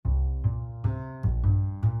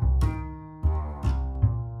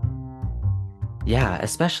Yeah,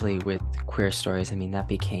 especially with queer stories. I mean, that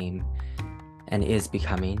became and is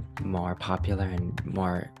becoming more popular and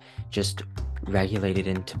more just regulated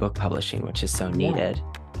into book publishing, which is so Yeah. needed.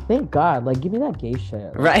 Thank God. Like, give me that gay shit.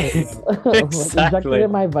 Like, for Right. real. Like, inject it Exactly.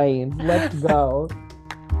 in my veins. Let's go.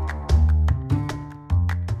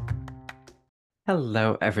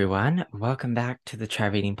 Hello, everyone. Welcome back to the Try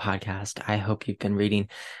Reading Podcast. I hope you've been reading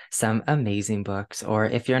some amazing books, or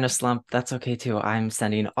if you're in a slump, that's okay too. I'm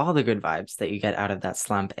sending all the good vibes that you get out of that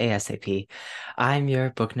slump ASAP. I'm your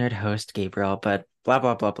book nerd host, Gabriel, but blah,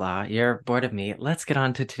 blah, blah, blah. You're bored of me. Let's get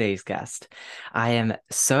on to today's guest. I am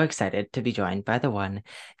so excited to be joined by the one,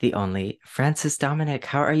 the only, Francis Dominic.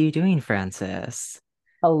 How are you doing, Francis?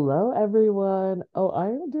 Hello, everyone. Oh, I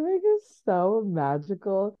am doing is so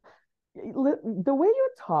magical. The way you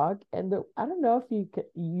talk and I don't know if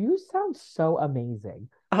you sound so amazing.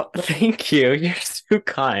 Oh, Like, thank you. You're so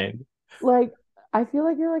kind. like, I feel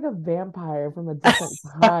like you're like a vampire from a different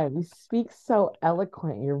time. You speak so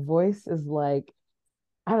eloquent. Your voice is like,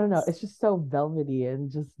 I don't know, it's just so velvety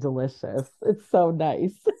and just delicious. It's so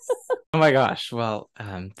nice. Oh my gosh. Well,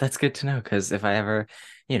 that's good to know because if I ever,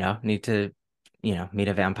 need to, meet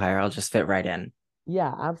a vampire, I'll just fit right in.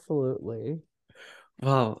 Yeah, absolutely.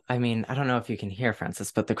 Well, I mean, I don't know if you can hear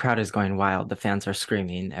Francis, but the crowd is going wild. The fans are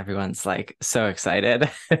screaming. Everyone's like so excited.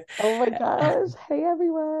 Oh my gosh. Hey,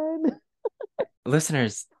 everyone.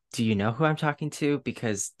 Listeners, do you know who I'm talking to?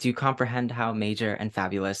 Because do you comprehend how major and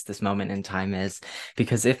fabulous this moment in time is?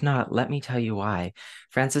 Because if not, let me tell you why.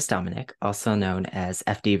 Francis Dominic, also known as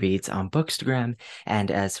FD Reads on Bookstagram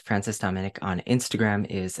and as Francis Dominic on Instagram,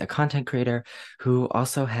 is a content creator who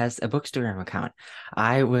also has a Bookstagram account.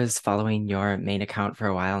 I was following your main account for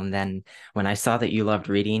a while, and then when I saw that you loved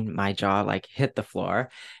reading, my jaw like hit the floor.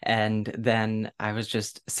 And then I was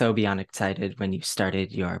just so beyond excited when you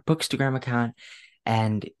started your Bookstagram account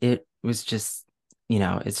and it was just,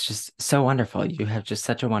 it's just so wonderful. You have just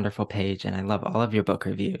such a wonderful page, and I love all of your book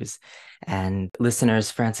reviews. And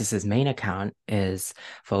listeners, Francis's main account is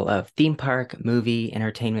full of theme park, movie,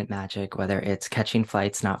 entertainment magic, whether it's catching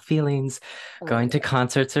flights, not feelings, Oh my going to God.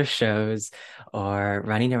 concerts or shows, or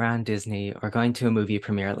running around Disney, or going to a movie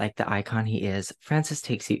premiere like the icon he is. Francis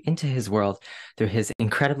takes you into his world through his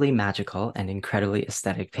incredibly magical and incredibly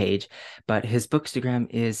aesthetic page, but his Bookstagram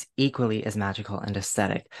is equally as magical and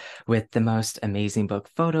aesthetic. With the most amazing book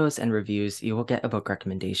photos and reviews, you will get a book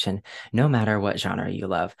recommendation no matter what genre you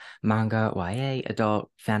love: manga, YA,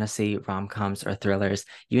 adult, fantasy, rom-coms, or thrillers,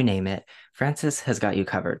 you name it. Francis has got you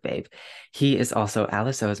covered, babe. He is also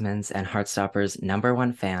Alice Oseman's and Heartstopper's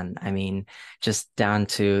 #1 fan. I mean, just down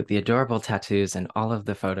to the adorable tattoos and all of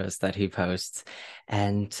the photos that he posts.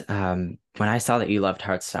 And when I saw that you loved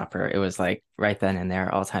Heartstopper, it was like right then and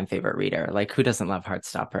there, all-time favorite reader. Like, who doesn't love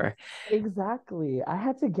Heartstopper? Exactly. I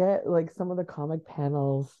had to get like some of the comic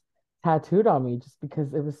panels tattooed on me just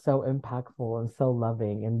because it was so impactful and so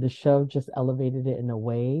loving. And the show just elevated it in a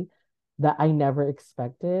way that I never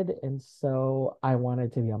expected. And so I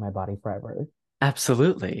wanted to be on my body forever.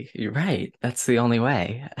 Absolutely. You're right. That's the only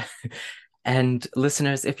way. And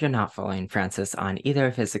listeners, if you're not following Francis on either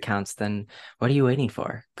of his accounts, then what are you waiting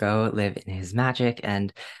for? Go live in his magic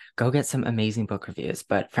and go get some amazing book reviews.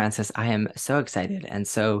 But Francis, I am so excited and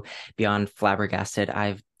so beyond flabbergasted.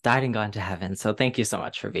 I've died and gone to heaven. So thank you so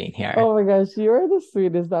much for being here. Oh my gosh, you are the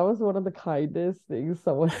sweetest. That was one of the kindest things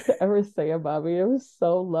someone could ever say about me. It was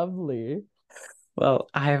so lovely. Well,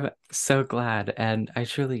 I'm so glad, and I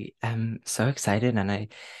truly am so excited, and I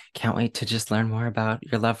can't wait to just learn more about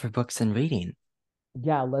your love for books and reading.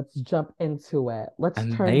 Yeah, let's jump into it. Let's turn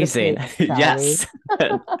the Amazing. page, shall we? Yes.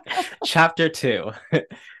 Chapter two.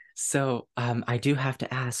 So, I do have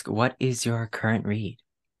to ask, what is your current read?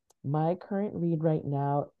 My current read right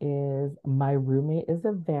now is My Roommate is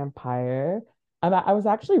a Vampire. I was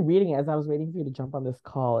actually reading it as I was waiting for you to jump on this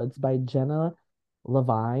call. It's by Jenna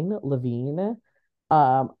Levine.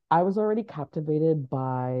 I was already captivated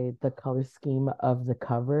by the color scheme of the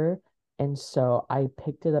cover, and so I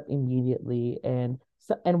picked it up immediately. And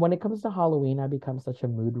when it comes to Halloween, I become such a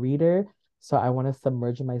mood reader, so I want to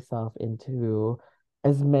submerge myself into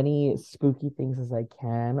as many spooky things as I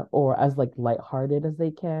can, or as like lighthearted as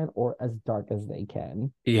they can, or as dark as they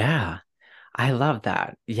can. Yeah, I love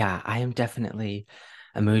that. Yeah, I am definitely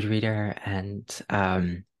a mood reader and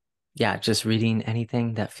yeah, just reading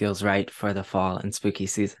anything that feels right for the fall and spooky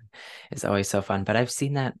season is always so fun. But I've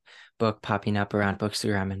seen that book popping up around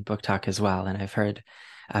Bookstagram and Book Talk as well, and I've heard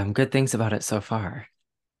good things about it so far.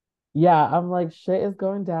 Yeah, I'm like, shit is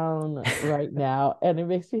going down right now, and it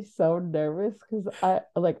makes me so nervous because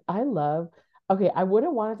I Okay, I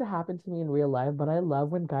wouldn't want it to happen to me in real life, but I love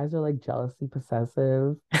when guys are like jealousy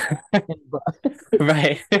possessive in books.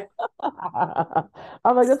 Right.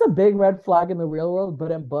 I'm like, that's a big red flag in the real world, but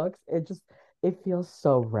in books, it feels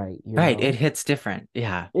so right, you Right. It know? hits different.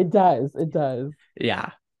 Yeah. It does, it does.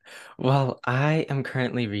 Yeah. Well, I am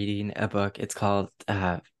currently reading a book. It's called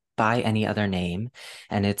By Any Other Name,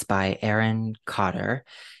 and it's by Aaron Cotter.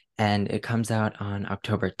 And it comes out on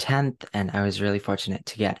October 10th. And I was really fortunate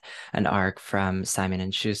to get an arc from Simon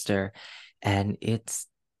and Schuster. And it's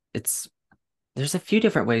there's a few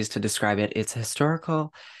different ways to describe it. It's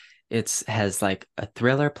historical. It's has like a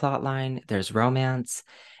thriller plot line. There's romance,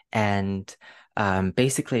 and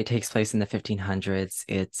basically it takes place in the 1500s.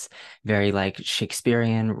 It's very like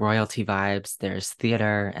Shakespearean royalty vibes. There's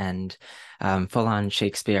theater and full-on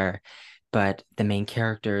Shakespeare. But the main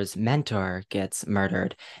character's mentor gets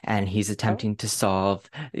murdered, and he's Oh, attempting to solve,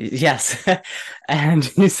 yes, and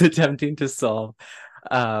he's attempting to solve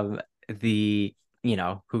the,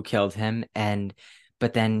 who killed him. And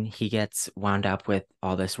but then he gets wound up with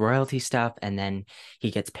all this royalty stuff, and then he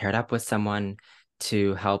gets paired up with someone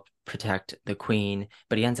to help protect the queen,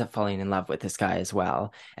 but he ends up falling in love with this guy as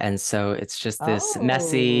well. And so it's just this oh,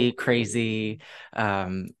 messy, crazy,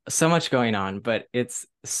 so much going on, but it's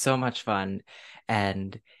so much fun.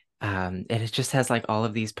 And it just has like all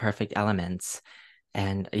of these perfect elements.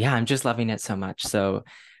 And yeah, I'm just loving it so much. So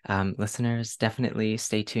listeners, definitely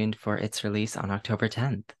stay tuned for its release on October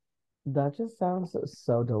 10th. that just sounds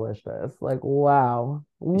so delicious. Like, wow,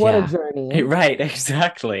 what a Yeah, journey. right,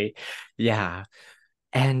 exactly. Yeah.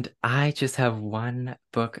 And I just have one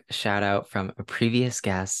book shout out from a previous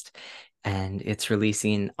guest, and it's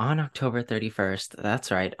releasing on October 31st.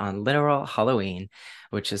 That's right, on literal Halloween,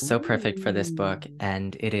 which is so perfect for this book. Ooh.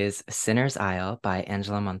 And it is Sinner's Isle by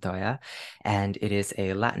Angela Montoya. And it is a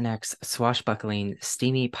Latinx swashbuckling,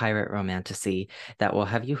 steamy pirate romantasy that will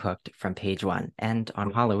have you hooked from page one. And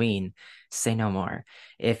on Halloween, say no more.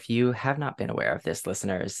 If you have not been aware of this,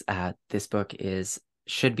 listeners, this book is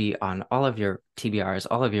should be on all of your TBRs,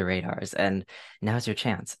 all of your radars, and now's your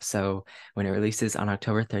chance. So when it releases on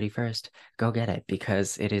October 31st, go get it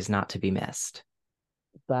because it is not to be missed.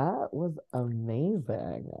 That was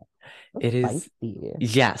amazing. That's It is, spicy.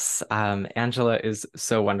 yes, Angela is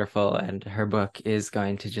so wonderful, and her book is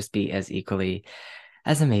going to just be as equally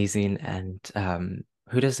as amazing. And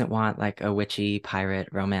who doesn't want like a witchy pirate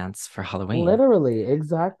romance for Halloween? Literally,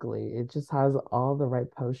 exactly. It just has all the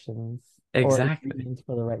right potions or Exactly. ingredients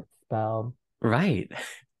for the right spell. Right.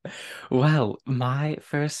 Well, my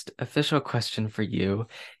first official question for you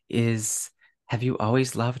is, have you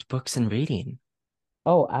always loved books and reading?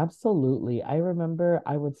 Oh, absolutely. I remember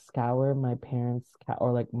I would scour my parents'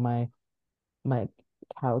 or like my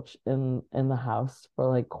couch in the house for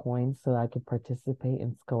like coins so that I could participate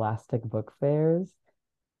in scholastic book fairs.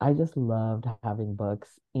 I just loved having books,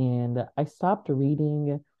 and I stopped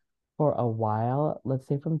reading for a while, let's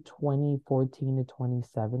say from 2014 to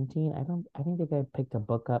 2017. I don't think I picked a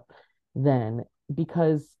book up then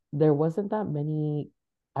because there wasn't that many,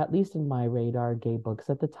 at least in my radar, gay books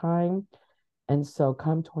at the time. And so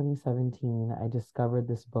come 2017, I discovered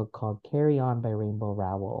this book called Carry On by Rainbow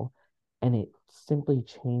Rowell, and it simply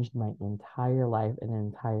changed my entire life and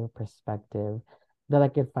entire perspective that I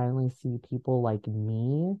could finally see people like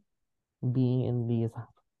me being in these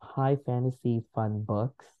high fantasy fun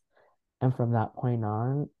books. And from that point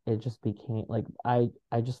on, it just became like I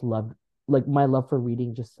just loved, like my love for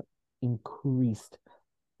reading just increased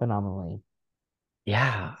phenomenally.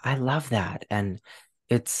 Yeah, I love that. And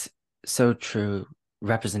it's so true.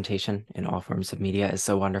 Representation in all forms of media is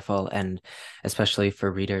so wonderful. And especially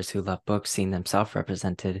for readers who love books, seeing them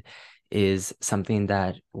self-represented is something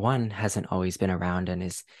that one hasn't always been around and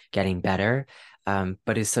is getting better,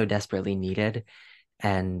 but is so desperately needed.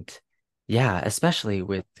 And yeah, especially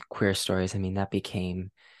with queer stories, I mean, that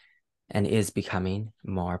became and is becoming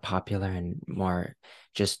more popular and more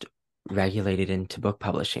just regulated into book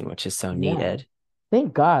publishing, which is so Yeah. needed.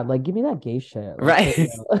 Thank God. Like give me that gay shit. Like for Right.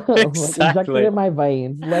 real. Like inject it Exactly. in my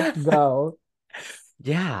veins. Let's go.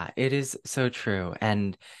 Yeah, it is so true.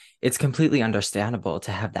 And it's completely understandable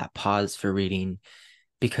to have that pause for reading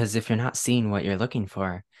because if you're not seeing what you're looking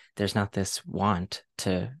for, there's not this want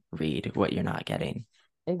to read what you're not getting.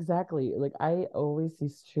 Exactly. Like I always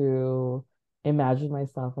used to imagine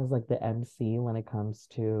myself as like the MC when it comes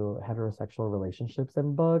to heterosexual relationships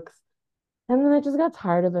in books. And then I just got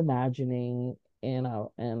tired of imagining, and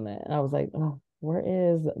I was like, oh, where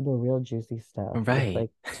is the real juicy stuff with Right.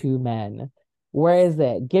 like two men? Where is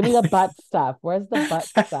it? Give me the butt stuff. Where's the butt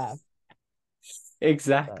stuff? So,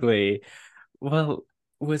 Exactly. Well,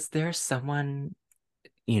 was there someone,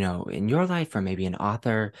 in your life, or maybe an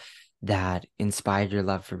author that inspired your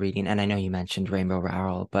love for reading? And I know you mentioned Rainbow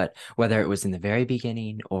Rowell, but whether it was in the very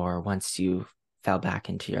beginning or once you fell back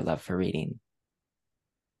into your love for reading.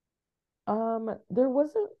 There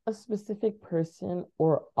wasn't a specific person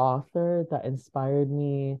or author that inspired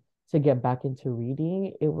me to get back into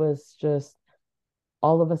reading. It was just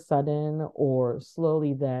all of a sudden or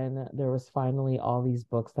slowly then there was finally all these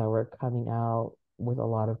books that were coming out with a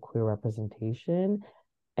lot of queer representation.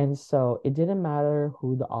 And so it didn't matter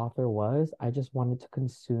who the author was. I just wanted to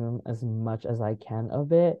consume as much as I can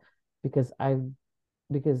of it because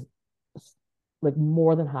because like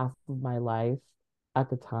more than half of my life at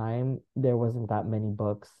the time, there wasn't that many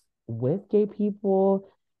books with gay people.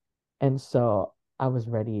 And so I was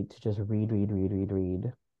ready to just read, read, read, read,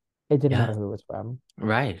 read. It didn't Yeah, matter who it was from.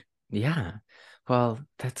 right. Yeah. Well,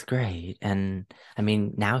 that's great. And I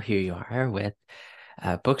mean, now here you are with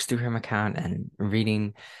a Bookstagram account and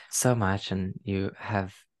reading so much, and you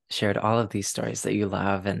have shared all of these stories that you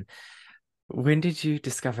love. And when did you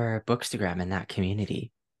discover Bookstagram in that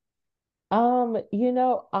community?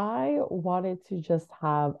 I wanted to just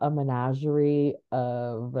have a menagerie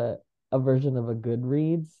of a version of a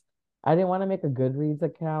Goodreads. I didn't want to make a Goodreads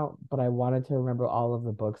account, but I wanted to remember all of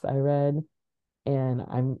the books I read.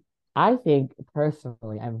 And I think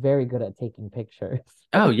personally, I'm very good at taking pictures.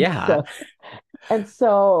 Oh, And yeah.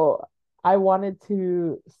 so I wanted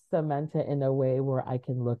to cement it in a way where I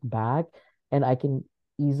can look back and I can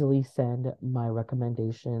easily send my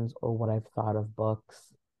recommendations or what I've thought of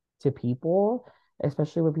books to people,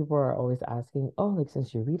 especially when people are always asking, "Oh, like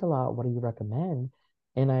since you read a lot, what do you recommend?"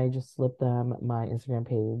 And I just slip them my Instagram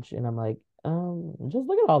page and I'm like, just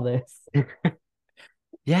look at all this.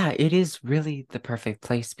 Yeah, it is really the perfect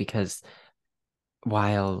place because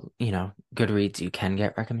while, Goodreads, you can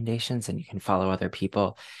get recommendations and you can follow other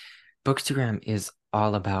people, Bookstagram is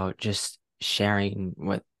all about just sharing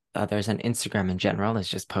with others, and Instagram in general is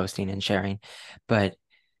just posting and sharing. But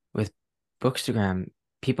with Bookstagram,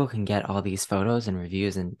 people can get all these photos and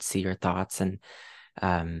reviews and see your thoughts, and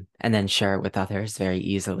then share it with others very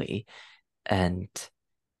easily. And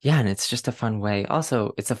yeah, and it's just a fun way.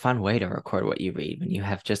 Also, it's a fun way to record what you read when you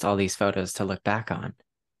have just all these photos to look back on.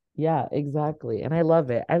 Yeah, exactly. And I love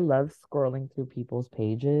it. I love scrolling through people's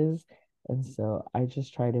pages. And so I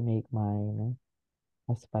just try to make mine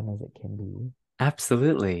as fun as it can be.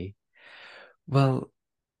 Absolutely. Well,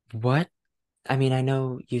 what I mean, I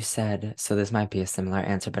know you said, so this might be a similar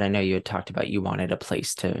answer, but I know you had talked about you wanted a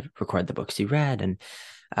place to record the books you read. And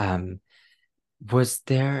um, was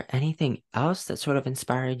there anything else that sort of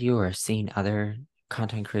inspired you, or seeing other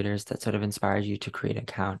content creators that sort of inspired you to create an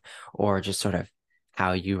account, or just sort of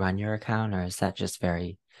how you run your account, or is that just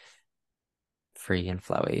very free and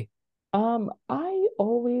flowy? I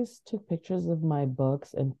always took pictures of my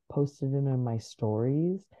books and posted them in my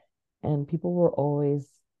stories, and people were always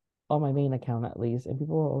on my main account at least, and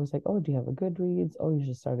people were always like, "Oh, do you have a Goodreads? Oh, you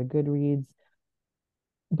should start a Goodreads."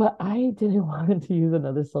 But I didn't want to use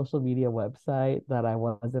another social media website that I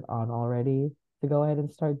wasn't on already to go ahead and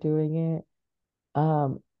start doing it.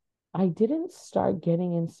 Um, I didn't start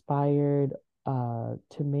getting inspired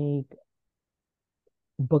to make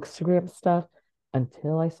bookstagram stuff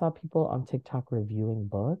until I saw people on TikTok reviewing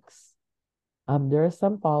books. There are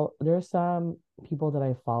some people that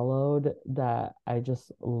I followed that I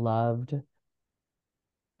just loved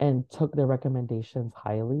and took their recommendations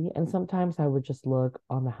highly. And sometimes I would just look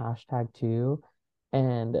on the hashtag too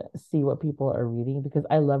and see what people are reading because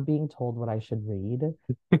I love being told what I should read.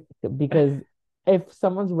 Because if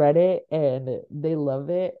someone's read it and they love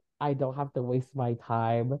it, I don't have to waste my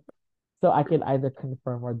time. So I can either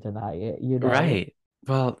confirm or deny it, you know? Right.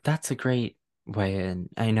 Well, that's a great way. And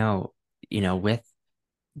I know, with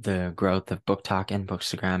the growth of Book Talk and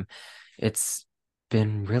Bookstagram, it's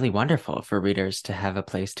been really wonderful for readers to have a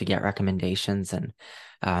place to get recommendations, and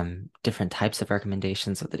different types of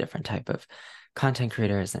recommendations of the different type of content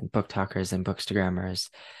creators and book talkers and bookstagrammers.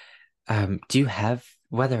 Do you have,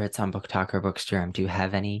 whether it's on Book Talk or Bookstagram, do you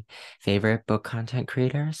have any favorite book content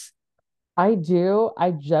creators? I do.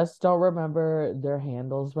 I just don't remember their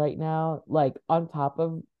handles right now. Like on top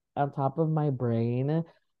of my brain,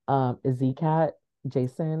 Zcat,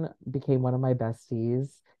 Jason became one of my besties.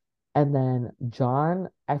 And then John,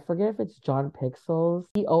 I forget if it's John Pixels.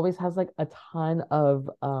 He always has like a ton of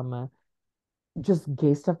just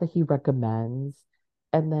gay stuff that he recommends.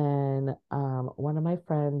 And then one of my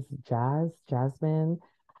friends, Jasmine,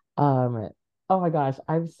 um, oh my gosh,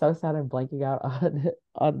 I'm so sad I'm blanking out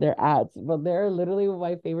on their ads, but they're literally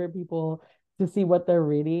my favorite people to see what they're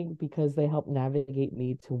reading because they help navigate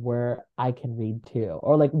me to where I can read too,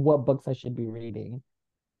 or like what books I should be reading.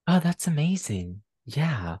 Oh, that's amazing.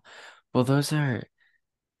 Yeah. Well, those are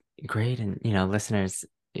great. And, listeners,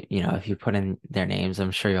 if you put in their names,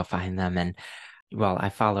 I'm sure you'll find them. And well, I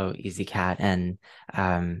follow Easy Cat and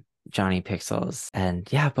Johnny Pixels. And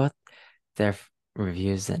yeah, both their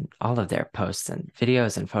reviews and all of their posts and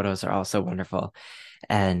videos and photos are also wonderful.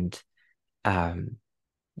 And um,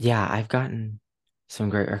 yeah, I've gotten some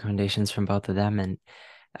great recommendations from both of them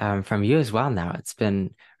and from you as well now. It's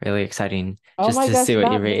been really exciting Oh just my to see gosh,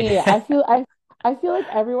 what you not read. me. I feel like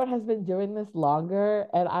everyone has been doing this longer,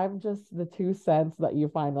 and I'm just the 2 cents that you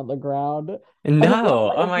find on the ground. I don't know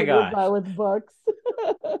No, oh if my it is that gosh. with books.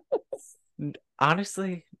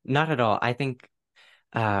 Honestly, not at all. I think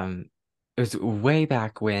it was way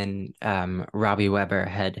back when Robbie Weber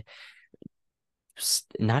had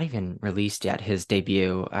not even released yet his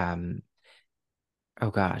debut. Oh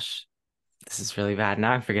gosh, this is really bad.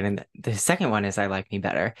 Now I'm forgetting that the second one is I Like Me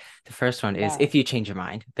Better. The first one is Yes, If You Change Your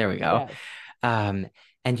Mind. There we go. yes. Um,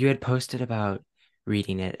 and you had posted about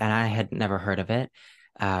reading it, and I had never heard of it.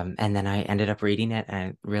 And then I ended up reading it and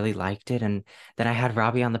I really liked it. And then I had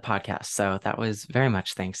Robbie on the podcast. So that was very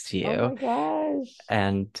much thanks to Oh you. my gosh.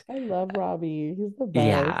 And I love Robbie. He's the best.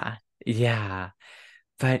 yeah, yeah.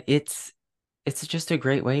 But it's just a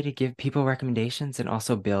great way to give people recommendations and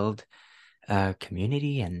also build a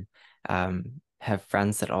community and have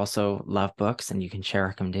friends that also love books and you can share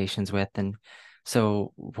recommendations with. And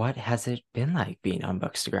so what has it been like being on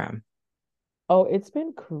Bookstagram? Oh, it's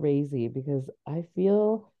been crazy because I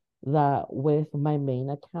feel that with my main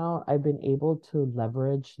account, I've been able to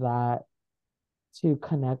leverage that to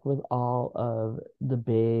connect with all of the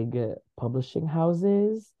big publishing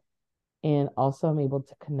houses. And also, I'm able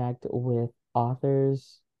to connect with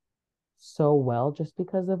authors so well just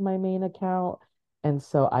because of my main account. And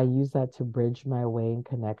so I use that to bridge my way in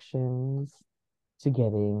connections to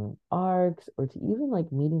getting arcs or to even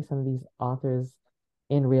like meeting some of these authors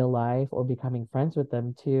in real life or becoming friends with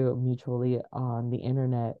them too mutually on the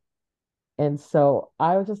internet. And so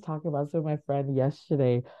I was just talking about this with my friend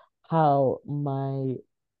yesterday, how my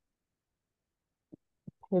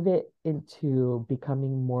pivot into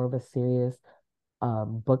becoming more of a serious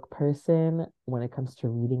book person when it comes to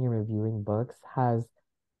reading and reviewing books has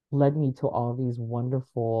led me to all these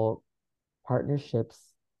wonderful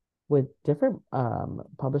partnerships with different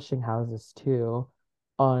publishing houses too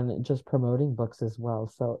on just promoting books as well.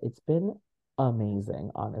 So it's been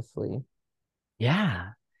amazing, honestly.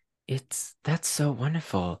 Yeah, it's that's so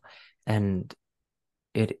wonderful. And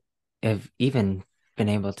it I've even been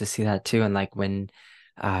able to see that too. And like when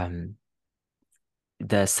um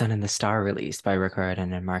the Sun and the Star released by Rick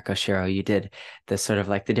Riordan and Marco Shiro, you did the sort of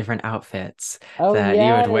like the different outfits Oh that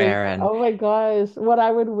you would yes. wear and Oh my gosh. What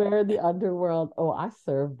I would wear in the underworld. Oh, I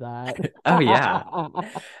served that. oh yeah,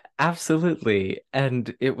 absolutely.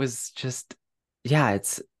 And it was just yeah,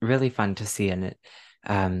 it's really fun to see and it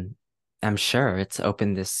um I'm sure it's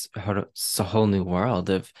opened this whole new world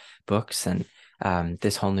of books and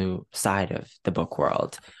this whole new side of the book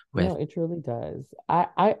world No, with it truly does.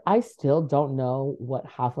 I still don't know what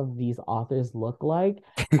half of these authors look like.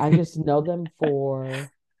 I just know them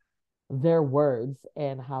for their words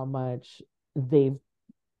and how much they've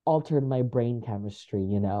altered my brain chemistry,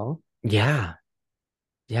 you know? yeah.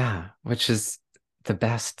 Yeah, which is the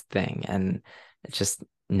best thing. And just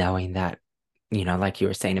knowing that, like you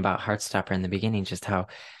were saying about Heartstopper in the beginning, just how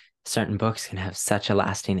certain books can have such a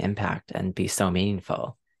lasting impact and be so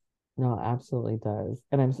meaningful. No, it absolutely does.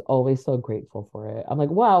 And always so grateful for it. I'm like,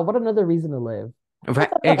 wow, what another reason to live. Right,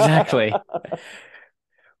 exactly.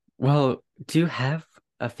 Well, do you have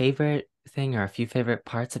a favorite thing or a few favorite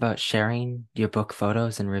parts about sharing your book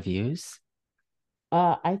photos and reviews?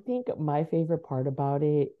 I think my favorite part about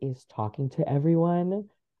it is talking to everyone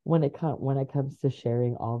when it comes to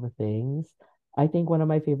sharing all the things. I think one of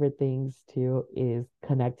my favorite things too is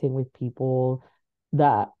connecting with people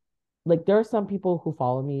that like there are some people who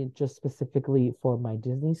follow me just specifically for my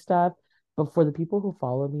Disney stuff, but for the people who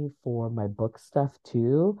follow me for my book stuff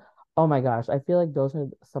too, oh my gosh, I feel like those are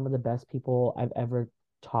some of the best people I've ever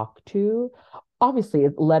talked to. Obviously,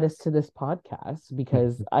 it led us to this podcast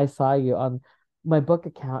because I saw you on my book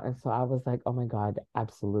account, and so I was like, oh my God,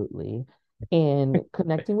 absolutely. And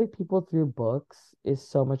connecting with people through books is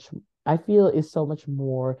so much, I feel is so much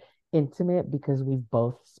more intimate because we've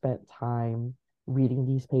both spent time reading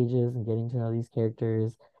these pages and getting to know these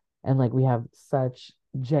characters. And like we have such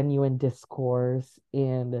genuine discourse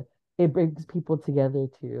and it brings people together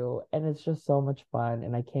too. And it's just so much fun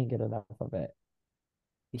and I can't get enough of it.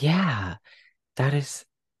 Yeah, that is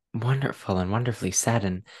wonderful and wonderfully said.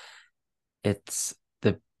 And it's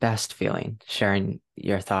the best feeling, sharing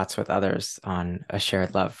your thoughts with others on a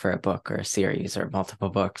shared love for a book or a series or multiple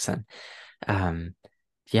books. And um,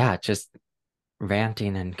 yeah, just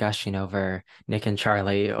ranting and gushing over Nick and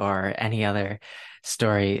Charlie or any other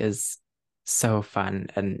story is so fun.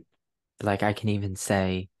 And like I can even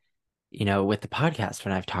say, with the podcast,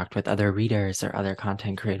 when I've talked with other readers or other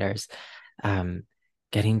content creators, um,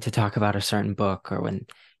 getting to talk about a certain book, or when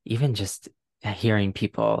even just hearing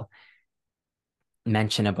people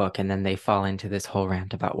mention a book and then they fall into this whole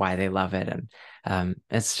rant about why they love it. And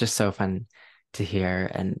it's just so fun to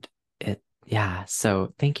hear. And yeah,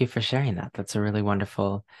 so thank you for sharing that. That's a really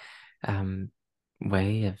wonderful um,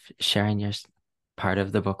 way of sharing your part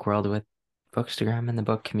of the book world with Bookstagram and the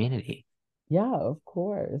book community. Yeah, of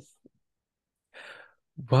course.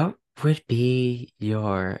 What would be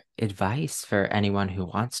your advice for anyone who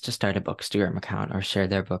wants to start a Bookstagram account or share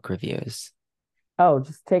their book reviews? Oh,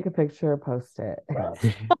 just take a picture, post it.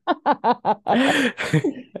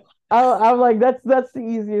 I'm like, that's the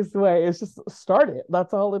easiest way. It's just start it.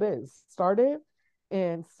 That's all it is. Start it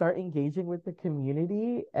and start engaging with the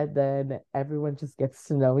community, and then everyone just gets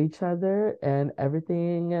to know each other, and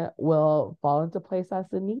everything will fall into place as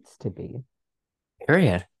it needs to be.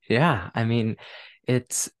 Period. Yeah, I mean,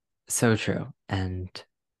 it's so true. And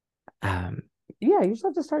um, Yeah, you just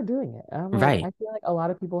have to start doing it. I'm like, right. I feel like a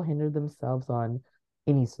lot of people hinder themselves on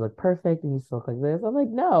it needs to look perfect, it needs to look like this. I'm like,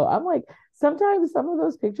 no, I'm like, sometimes some of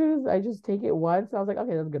those pictures, I just take it once. I was like,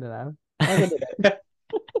 okay, that's good enough. Have a good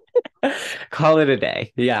day. Call it a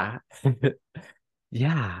day. Yeah.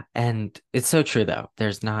 Yeah. And it's so true though.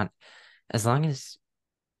 There's not, as long as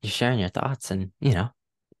you're sharing your thoughts and,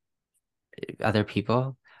 other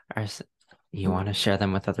people are, you want to share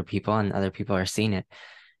them with other people and other people are seeing it.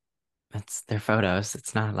 It's their photos.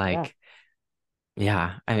 It's not Yeah. like,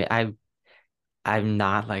 yeah. I mean, I'm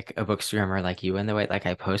not like a bookstagrammer like you in the way like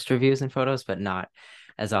I post reviews and photos, but not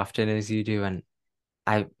as often as you do. And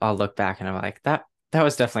I'll look back and I'm like, that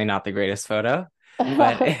was definitely not the greatest photo,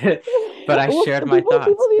 but but I Well, shared my people thoughts.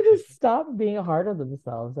 need to stop being hard on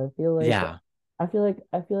themselves. Yeah. I feel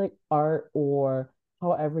like art or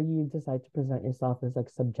however you decide to present yourself is like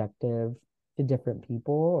subjective to different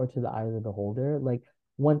people or to the eye of the beholder. Like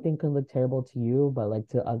one thing can look terrible to you, but like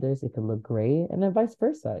to others it can look great, and then vice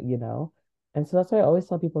versa, you know? And so that's why I always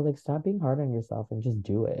tell people like stop being hard on yourself and just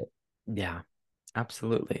do it. Yeah.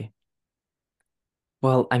 Absolutely.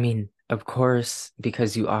 Well, I mean, of course,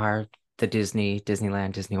 because you are the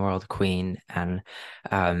Disneyland, Disney World queen, and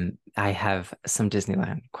I have some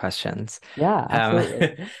Disneyland questions. Yeah, Um,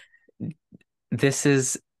 absolutely. this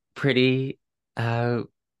is pretty uh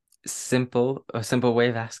a simple way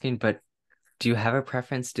of asking, but do you have a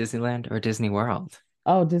preference, Disneyland or Disney World?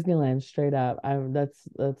 Oh, Disneyland, straight up. I'm that's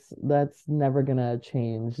never gonna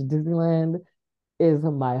change. Disneyland is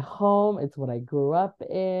my home. It's what I grew up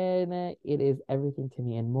in. It is everything to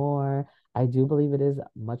me and more. I do believe it is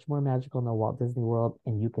much more magical than Walt Disney World,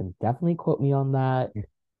 and you can definitely quote me on that.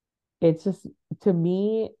 It's just, to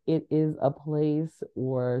me, it is a place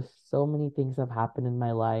where so many things have happened in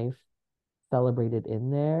my life celebrated in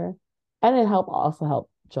there. And it also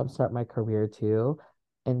helped jumpstart my career too.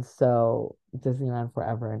 And so Disneyland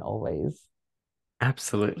forever and always.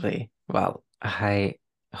 Absolutely. Well, I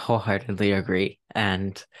wholeheartedly agree.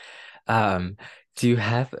 And um, do you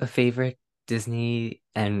have a favorite Disney?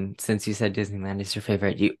 And since you said Disneyland is your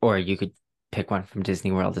favorite, or you could pick one from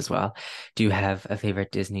Disney World as well. Do you have a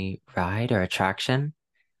favorite Disney ride or attraction?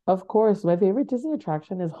 Of course, my favorite Disney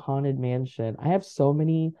attraction is Haunted Mansion. I have so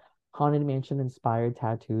many Haunted Mansion inspired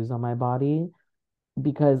tattoos on my body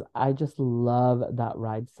because I just love that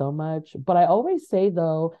ride so much. But I always say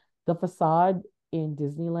though, the facade in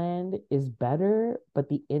Disneyland is better, but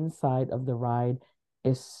the inside of the ride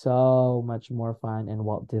is so much more fun in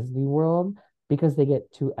Walt Disney World because they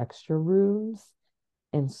get two extra rooms.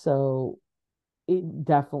 And so it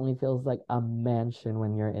definitely feels like a mansion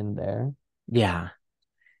when you're in there. Yeah.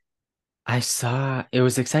 I saw it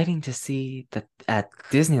was exciting to see that at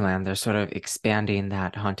Disneyland they're sort of expanding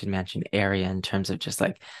that Haunted Mansion area in terms of just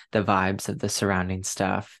like the vibes of the surrounding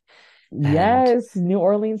stuff. And Yes, New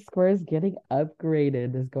Orleans Square is getting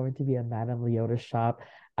upgraded. There's going to be a Madame Leota shop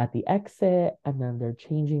at the exit, and then they're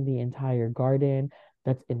changing the entire garden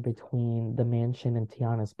that's in between the mansion and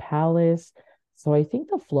Tiana's palace. So I think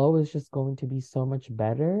the flow is just going to be so much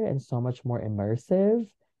better and so much more immersive.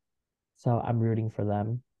 So I'm rooting for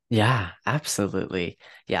them. yeah, absolutely.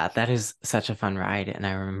 Yeah, that is such a fun ride. And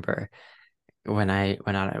I remember when I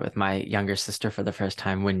went on it with my younger sister for the first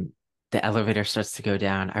time, when the elevator starts to go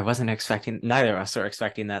down, I wasn't expecting, neither of us were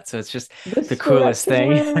expecting that. So it's just The the coolest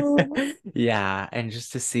stretching thing. room. Yeah. And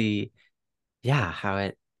just to see, yeah, how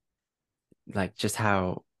it like just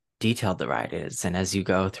how detailed the ride is and as you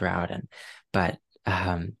go throughout and but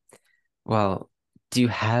um well, do you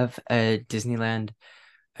have a Disneyland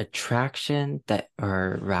attraction that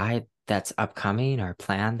or ride that's upcoming or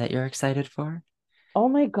planned that you're excited for? Oh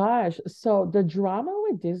my gosh. So the drama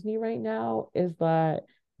with Disney right now is that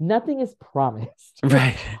nothing is promised.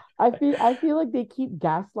 Right. I feel like they keep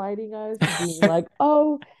gaslighting us, being like,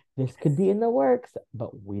 "Oh, this could be in the works,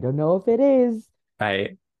 but we don't know if it is.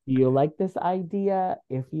 Right. Do you like this idea?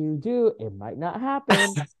 If you do, it might not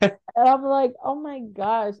happen." And I'm like, "Oh my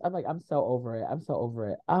gosh." I'm like, "I'm so over it. I'm so over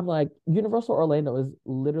it." I'm like, Universal Orlando is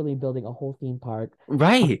literally building a whole theme park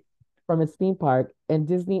Right. from its theme park, and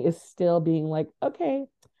Disney is still being like, okay,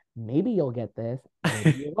 maybe you'll get this,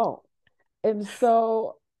 maybe you won't. And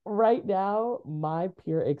so right now, my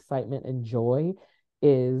pure excitement and joy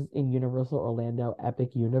is in Universal Orlando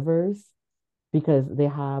Epic Universe because they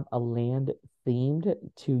have a land themed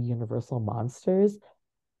to Universal Monsters.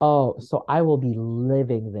 Oh, so I will be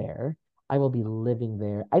living there. I will be living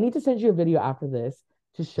there. I need to send you a video after this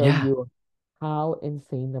to show Yeah. you how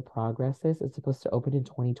insane the progress is. It's supposed to open in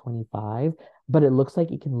 2025, but it looks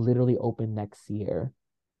like it can literally open next year.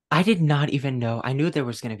 I did not even know. I knew there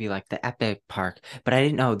was going to be like the Epic Park, but I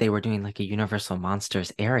didn't know they were doing like a Universal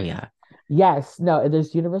Monsters area. Yes, no,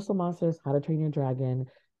 there's Universal Monsters, How to Train Your Dragon,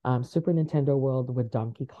 Super Nintendo World with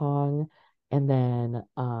Donkey Kong, and then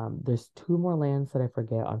there's two more lands that I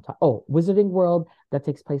forget on top. Oh, Wizarding World that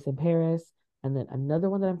takes place in Paris, and then another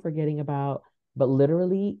one that I'm forgetting about. But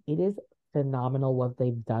literally, it is phenomenal what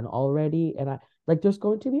they've done already. And I like there's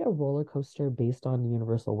going to be a roller coaster based on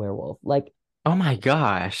Universal Werewolf. Like Oh my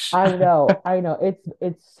gosh. I know.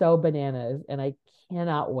 It's so bananas, and I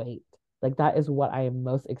cannot wait. Like that is what I am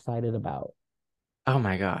most excited about. Oh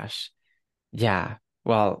my gosh. Yeah.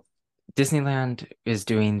 Well, Disneyland is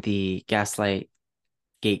doing the Gaslight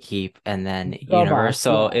Gatekeep, and then Girl boss,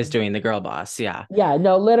 Universal yeah. is doing the Girl Boss. Yeah. Yeah,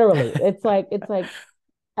 no, literally. It's like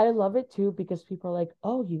I love it too because people are like,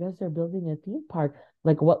 "Oh, you guys are building a theme park.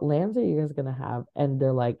 Like what lands are you guys gonna have?" And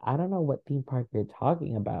they're like, "I don't know what theme park you're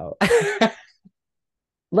talking about."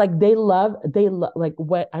 Like they love like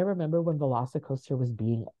what I remember when Velocicoaster was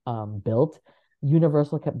being built,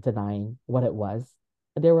 Universal kept denying what it was.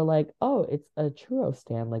 They were like, "Oh, it's a churro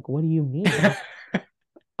stand." Like, what do you mean?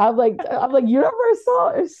 I'm like,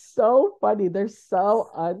 Universal is so funny. They're so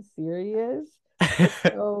unserious.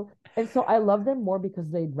 And so I love them more because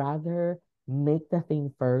they'd rather make the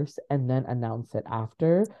thing first and then announce it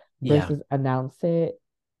after Yeah. versus announce it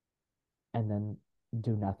and then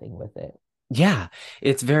do nothing with it. Yeah,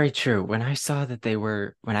 it's very true. When I found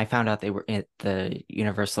out they were at the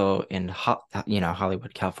Universal in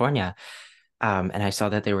Hollywood, California, and I saw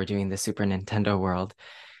that they were doing the Super Nintendo World,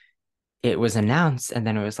 it was announced, and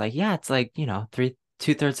then it was like, yeah, it's like,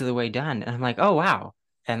 two-thirds of the way done. And I'm like, oh wow.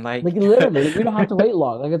 And Like like, literally, like, you don't have to wait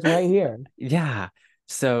long. Like it's right here. yeah.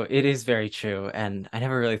 So it is very true. And I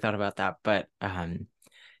never really thought about that, but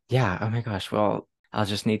yeah, oh my gosh. Well, I'll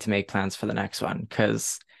just need to make plans for the next one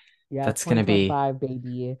because Yeah, that's gonna be, 2025,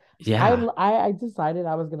 baby. I yeah. I decided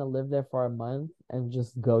I was gonna live there for a month and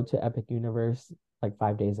just go to Epic Universe like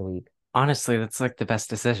 5 days a week. Honestly, that's like the best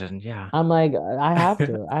decision. Yeah. I'm like, I have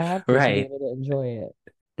to. I have to be Right. able to enjoy it.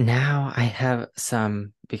 Now I have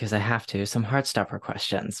because I have some Heartstopper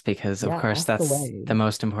questions because of Yeah, course ask that's away. the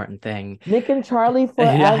most important thing. Nick and Charlie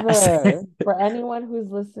Yes. forever. For anyone who's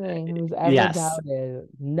listening, who's ever Yes. doubted,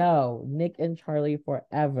 no, Nick and Charlie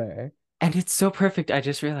forever. And it's so perfect. I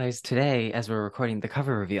just realized today as we're recording the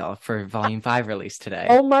cover reveal for Volume 5 release today.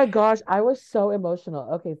 Oh my gosh, I was so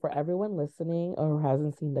emotional. Okay, for everyone listening or who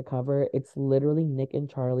hasn't seen the cover, it's literally Nick and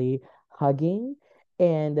Charlie hugging,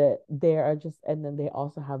 and they are just, and then they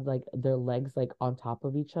also have like their legs like on top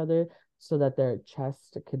of each other so that their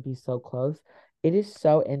chest could be so close. It is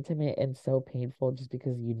so intimate and so painful just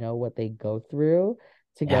because you know what they go through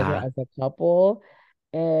together Yeah. as a couple.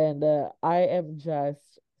 And I am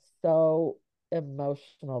just so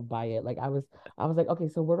emotional by it. Like I was like, okay,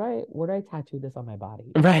 so where do I tattoo this on my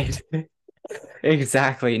body? Right.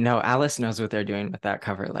 Exactly. No, Alice knows what they're doing with that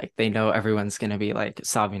cover. Like they know everyone's gonna be like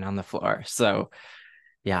sobbing on the floor. So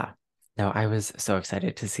yeah. No, I was so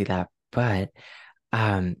excited to see that. But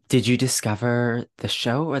did you discover the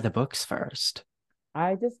show or the books first?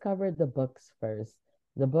 I discovered the books first.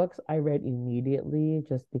 The books I read immediately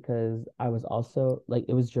just because I was also like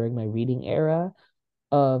it was during my reading era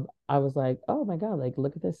of I was like, oh my God, like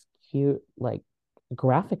look at this cute like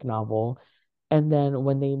graphic novel. And then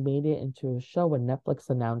when they made it into a show, when Netflix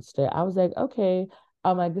announced it, I was like, okay,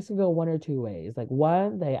 I'm like, this could go one or two ways. Like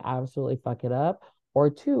one, they absolutely fuck it up, or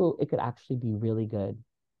two, it could actually be really good.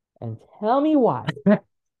 And tell me why.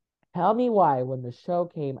 Tell me why when the show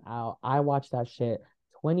came out, I watched that shit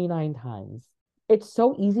 29 times. It's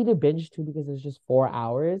so easy to binge too because it's just 4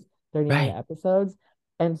 hours, 30-minute Right. episodes.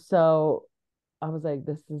 And so I was like,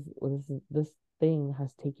 this thing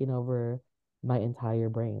has taken over my entire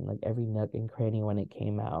brain, like every nook and cranny when it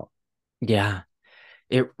came out. Yeah.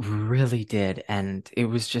 It really did. And it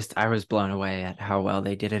was just, I was blown away at how well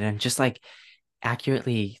they did it. And just like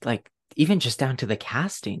accurately, like even just down to the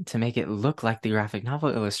casting to make it look like the graphic novel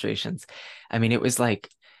illustrations. I mean, it was like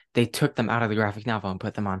they took them out of the graphic novel and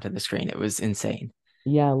put them onto the screen. It was insane.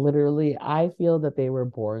 Yeah, literally, I feel that they were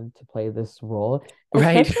born to play this role,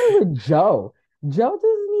 Right. especially with Joe. Joe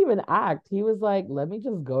doesn't even act. He was like, let me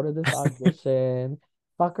just go to this audition,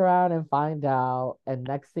 fuck around and find out. And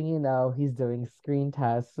next thing you know, he's doing screen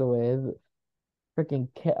tests with freaking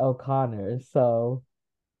Kit O'Connor. So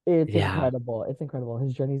it's Yeah. incredible. It's incredible.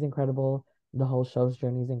 His journey's incredible. The whole show's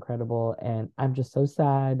journey is incredible. And I'm just so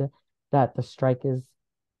sad that the strike is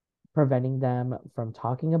preventing them from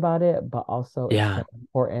talking about it, but also it's Yeah. so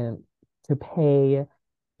important to pay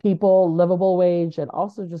people livable wage and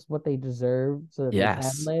also just what they deserve so that they can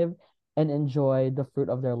Yes. live and enjoy the fruit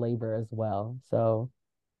of their labor as well. So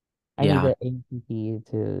I need Yeah. the APP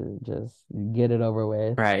to just get it over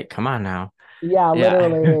with. Right. Come on now. Yeah, Yeah.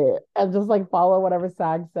 literally. And just like follow whatever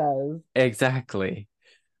SAG says. Exactly.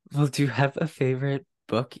 Well, do you have a favorite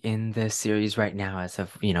book in the series right now as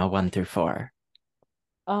of, 1 through 4?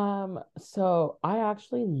 So I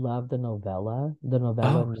actually love the novella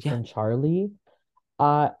Oh, Nick yeah. and Charlie.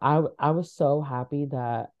 I was so happy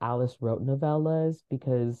that Alice wrote novellas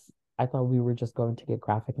because I thought we were just going to get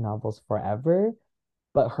graphic novels forever.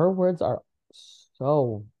 But her words are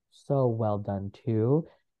so well done too,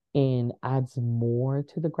 and adds more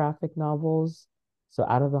to the graphic novels. So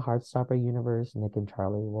out of the Heartstopper universe, Nick and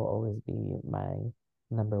Charlie will always be my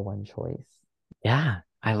number one choice. Yeah.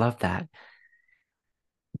 I love that.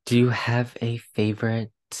 Do you have a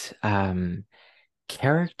favorite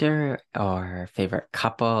character or favorite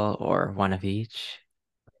couple or one of each?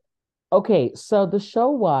 Okay, so the show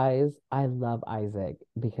wise, I love Isaac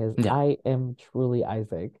because Yeah. I am truly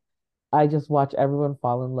Isaac. I just watch everyone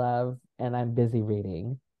fall in love and I'm busy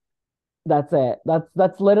reading. That's it.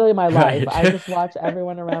 That's literally my life. Right. I just watch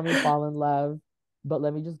everyone around me fall in love, but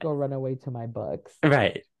let me just go run away to my books.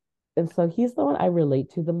 Right. And so he's the one I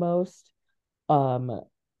relate to the most. Um,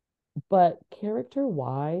 but character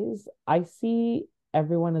wise, I see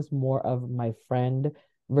everyone as more of my friend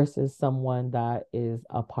versus someone that is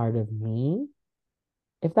a part of me,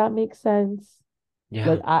 if that makes sense.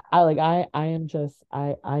 Like Yeah. I am just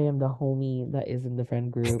I am the homie that is in the friend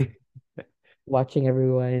group, watching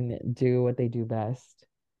everyone do what they do best.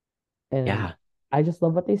 And Yeah. I just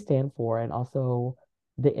love what they stand for and also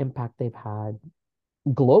the impact they've had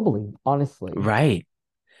globally, honestly. Right.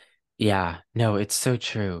 Yeah. No, it's so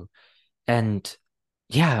true. And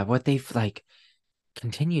yeah, what they've like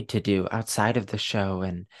continued to do outside of the show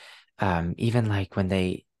and even like when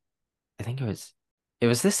they I think it was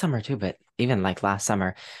this summer too, but even like last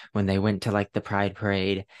summer when they went to like the Pride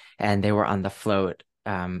Parade and they were on the float,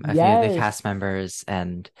 a few of the Yes. cast members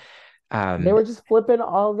and They um were just flipping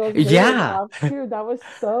all those haters yeah. off too. That was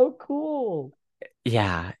so cool.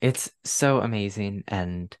 Yeah, it's so amazing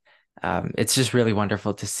and it's just really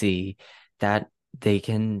wonderful to see that they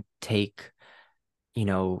can take, you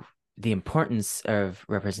know, the importance of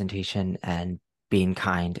representation and being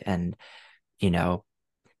kind and, you know,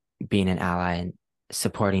 being an ally and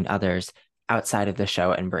supporting others outside of the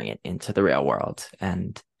show and bring it into the real world.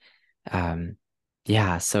 And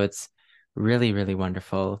yeah, so it's really, really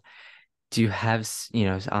wonderful. Do you have,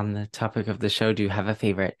 on the topic of the show, do you have a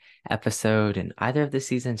favorite episode in either of the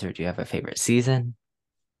seasons, or do you have a favorite season?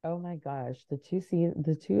 Oh my gosh. The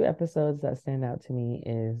two episodes that stand out to me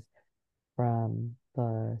is from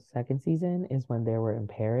the second season is when they were in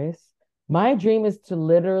Paris. My dream is to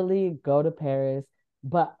literally go to Paris,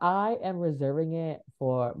 but I am reserving it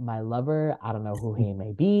for my lover. I don't know who he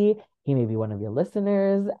may be. He may be one of your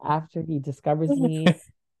listeners after he discovers me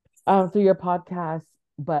through your podcast.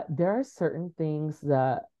 But there are certain things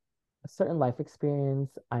that a certain life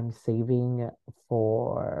experience I'm saving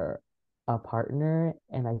for a partner,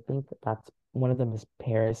 and I think that's one of them is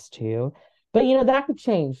Paris too. But that could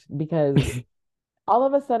change because all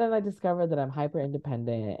of a sudden I discovered that I'm hyper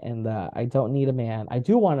independent and that I don't need a man. I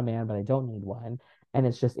do want a man, but I don't need one. And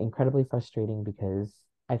it's just incredibly frustrating because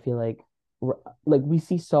I feel like we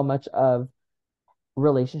see so much of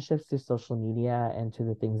relationships through social media and to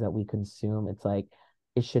the things that we consume. It's like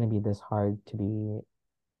it shouldn't be this hard to be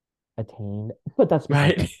attained. But that's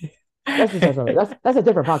besides Right. that's besides that's a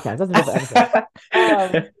different podcast. That's a different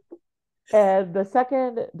episode. Um, And the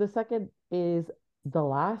second is the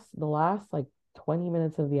last like 20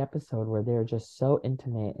 minutes of the episode where they're just so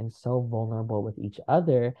intimate and so vulnerable with each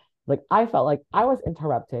other. Like I felt like I was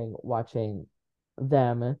interrupting watching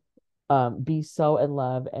them be so in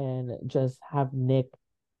love and just have Nick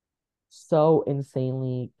so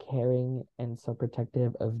insanely caring and so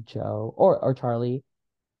protective of Joe or Charlie.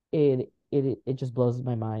 It just blows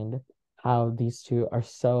my mind how these two are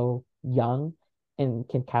so young and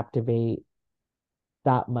can captivate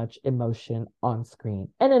that much emotion on screen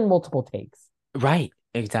and in multiple takes. Right,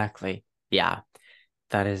 exactly. Yeah,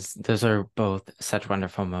 those are both such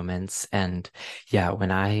wonderful moments. And yeah,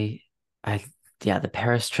 I, yeah, the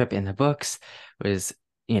Paris trip in the books was,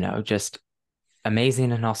 just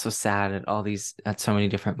amazing and also sad at at so many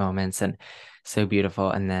different moments and so beautiful.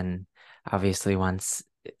 And then obviously once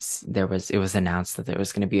it was announced that there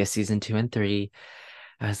was going to be a season 2 and 3,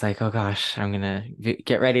 I was like, oh gosh,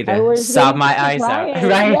 get ready I to was gonna sob be my fucking eyes out, crying.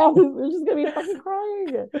 right? Yeah, we're just gonna be fucking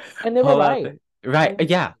crying. And they were Pull up, right. right? They were right.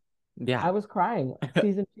 Yeah, yeah, I was crying.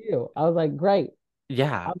 Season two. I was like, great.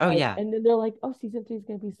 yeah. I'm Oh like, yeah. and then they're like, oh, season three is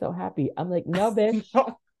gonna be so happy. I'm like, no, bitch.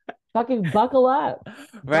 Fucking buckle up.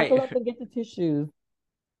 Buckle Right. up and get the tissues.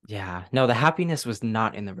 Yeah. No, the happiness was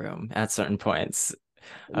not in the room at certain points.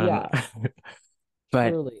 I don't Yeah, know. But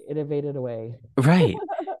truly. It evaded away. right.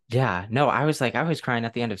 Yeah. No, I was crying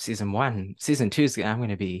at the end of season 1. Season 2's I'm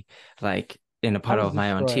gonna be like in a I puddle was of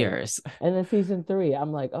my own destroyed. tears. And then season three,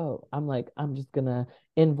 I'm just gonna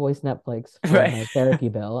invoice Netflix for Right. my therapy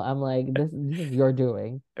bill. I'm like, this is your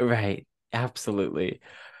doing. Right. Absolutely.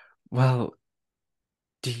 Well,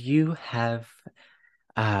 do you have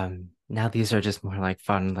now these are just more like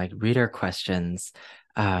fun like reader questions.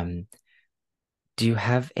 Um, do you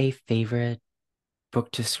have a favorite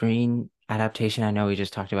book to screen adaptation? I know we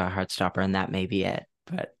just talked about Heartstopper and that may be it,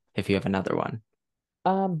 but if you have another one.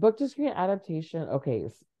 Book to screen adaptation. Okay,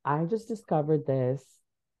 I just discovered this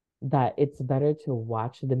that it's better to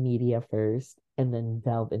watch the media first and then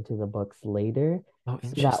delve into the books later, Oh, so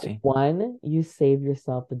that interesting. one, you save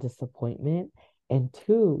yourself the disappointment, and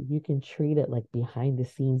two, you can treat it like behind the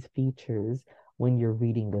scenes features when you're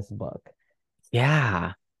reading this book.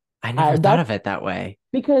 Yeah. I never thought That's of it that way.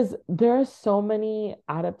 because there are so many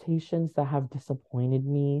adaptations that have disappointed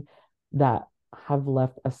me that have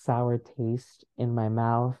left a sour taste in my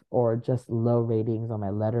mouth or just low ratings on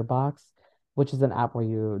my letterbox, which is an app where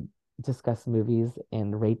you discuss movies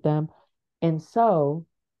and rate them. And so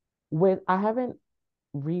with I haven't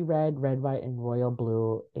reread Red, White, and Royal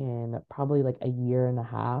Blue in probably like a year and a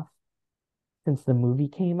half since the movie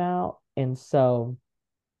came out. And so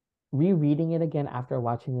rereading it again after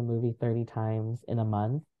watching the movie 30 times in a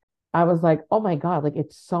month, I was like, oh my God, like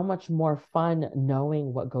it's so much more fun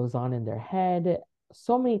knowing what goes on in their head.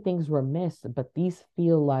 So many things were missed, but these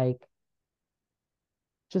feel like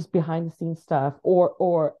just behind the scenes stuff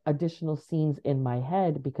or additional scenes in my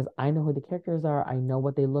head because I know who the characters are, I know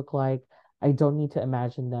what they look like. I don't need to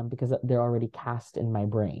imagine them because they're already cast in my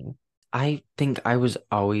brain. I think I was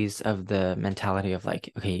always of the mentality of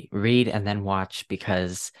like, okay, read and then watch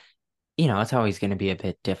because, it's always going to be a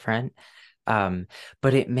bit different. Um,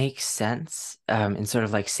 but it makes sense, in sort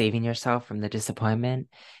of like saving yourself from the disappointment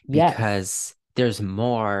Yes. because there's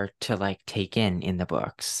more to like take in the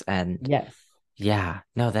books. And Yes. yeah,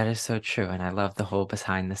 no, that is so true. And I love the whole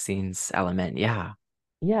behind the scenes element. Yeah.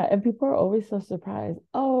 Yeah, and people are always so surprised.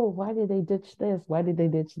 Oh, why did they ditch this? Why did they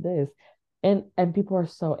ditch this? And people are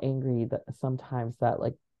so angry that sometimes that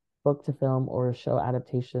like book to film or show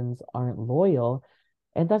adaptations aren't loyal.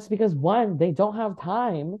 And that's because one, they don't have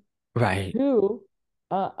time. Right. Two,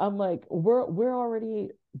 I'm like, we're already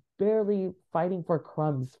barely fighting for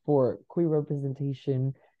crumbs for queer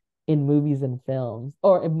representation in movies and films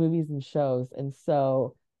or in movies and shows. And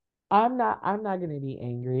so I'm not gonna be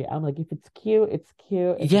angry. I'm like, if it's cute, it's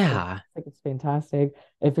cute. If it's Yeah, fantastic, it's fantastic.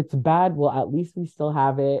 If it's bad, well, at least we still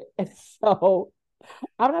have it. And so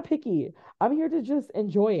I'm not picky. I'm here to just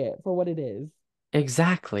enjoy it for what it is.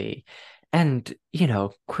 exactly. And,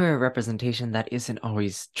 queer representation that isn't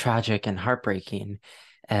always tragic and heartbreaking.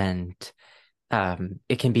 And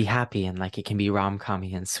it can be happy and like it can be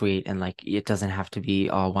rom-commy and sweet and like it doesn't have to be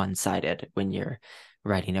all one-sided when you're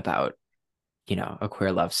writing about, a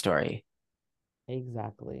queer love story.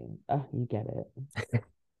 Exactly. You get it.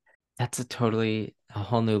 That's a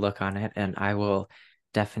whole new look on it, and I will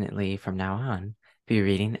definitely from now on be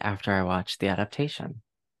reading after I watch the adaptation.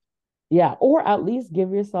 Yeah, or at least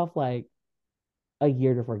give yourself like a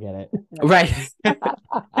year to forget it. Right.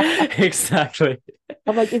 Exactly.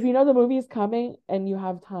 I'm like, if you know the movie is coming and you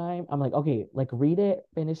have time, I'm like, okay, like read it,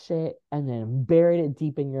 finish it, and then bury it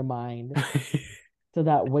deep in your mind. so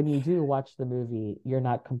that when you do watch the movie, you're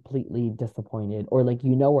not completely disappointed or like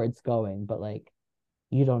you know where it's going, but like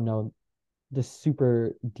you don't know the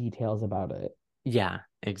super details about it. Yeah,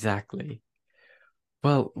 exactly.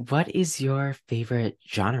 Well, what is your favorite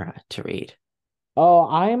genre to read? Oh,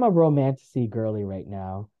 I am a romantasy girly right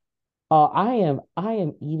now. Oh, I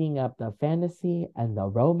am eating up the fantasy and the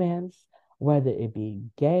romance, whether it be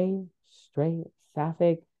gay, straight,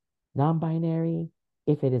 sapphic, non-binary.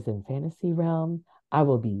 If it is in fantasy realm, I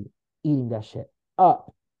will be eating that shit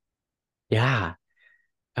up. Yeah.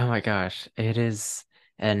 Oh my gosh, it is.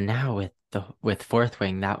 And now with Fourth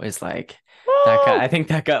Wing, that was like that got. Ah! I think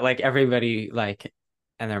that got like everybody like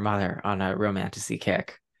and their mother on a romanticy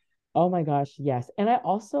kick. Oh my gosh, yes. And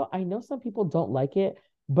I know some people don't like it,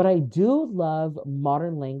 but I do love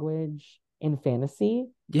modern language in fantasy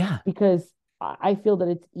Yeah, because I feel that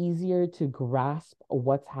it's easier to grasp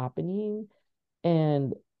what's happening.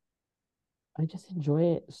 And I just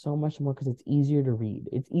enjoy it so much more because it's easier to read.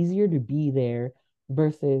 It's easier to be there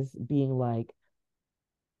versus being like,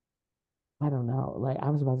 I don't know, like I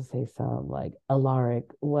was about to say some like Alaric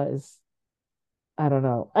was, I don't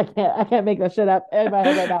know. I can't make that shit up in my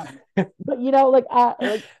head right now. But like I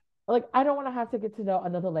I don't want to have to get to know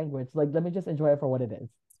another language. Like let me just enjoy it for what it is.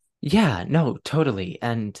 yeah, no, totally.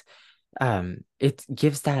 And it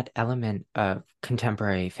gives that element of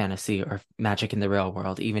contemporary fantasy or magic in the real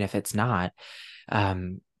world, even if it's not,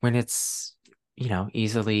 when it's,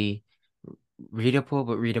 easily readable,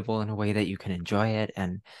 but readable in a way that you can enjoy it.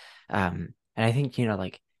 And I think,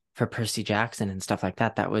 like for Percy Jackson and stuff like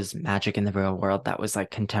that, that was magic in the real world. That was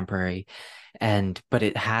like contemporary. But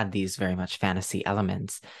it had these very much fantasy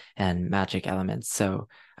elements and magic elements. So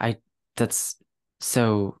I, that's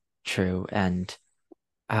so true. And,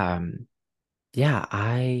 um, yeah,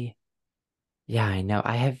 yeah, I know.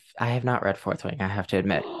 I have not read Fourth Wing, I have to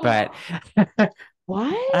admit, but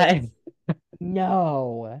What? I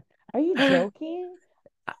No. Are you joking?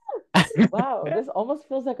 Wow, this almost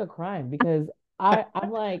feels like a crime because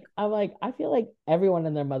I'm like I feel like everyone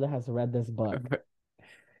and their mother has read this book.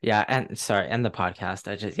 yeah, and sorry, and the podcast.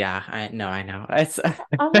 I know. It's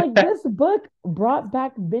I'm like this book brought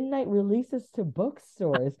back midnight releases to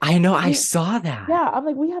bookstores. I know I We saw that. Yeah, I'm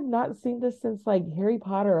like we have not seen this since like Harry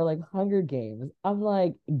Potter or like Hunger Games. I'm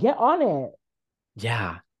like get on it.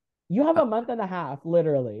 Yeah. You have Uh, a month and a half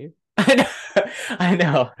literally. I know. I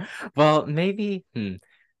know. Well, maybe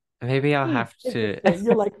I'll have to Interesting.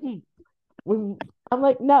 You're like, when I'm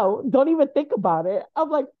like, no, don't even think about it. I'm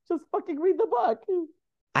like, just fucking read the book.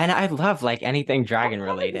 I love like anything I'm dragon kind of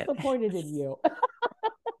related. disappointed in you.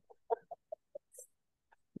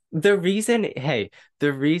 The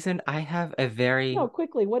reason I have a No, very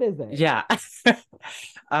quickly, what is it? yeah.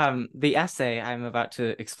 The essay I'm about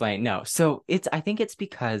to explain. No, so I think it's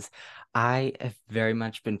because I have very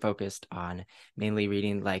much been focused on mainly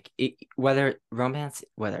reading whether romance,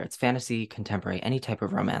 whether it's fantasy, contemporary, any type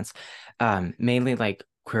of romance, mainly like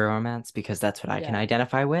queer romance because that's what I can Yeah,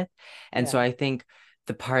 identify with. And so yeah. I think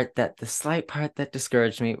the slight part that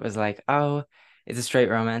discouraged me was like, oh, it's a straight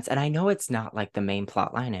romance. And I know it's not like the main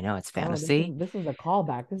plot line. I know it's Oh, this fantasy. is this is a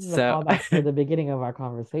callback. This is a So callback for the beginning of our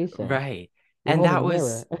conversation. right. You're And holding that a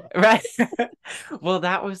was mirror. right. Well,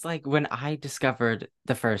 that was like when I discovered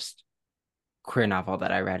the first queer novel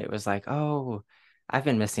that I read. It was like, oh, I've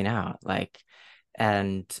been missing out.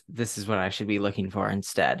 And this is what I should be looking for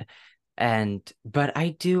instead. But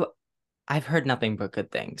I've heard nothing but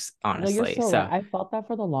good things, No, you're honestly. so right. So I felt that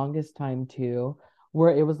for the longest time too,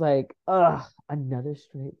 where it was like, ugh, another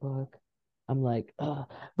straight book. I'm like, ugh.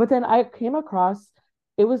 But then I came across,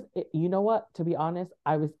 you know what? To be honest,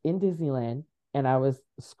 I was in Disneyland and I was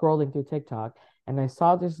scrolling through TikTok and I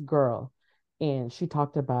saw this girl and she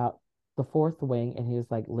talked about the Fourth Wing and he was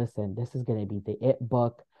like, listen, this is gonna be the it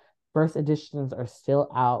book. First editions are still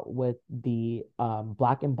out with the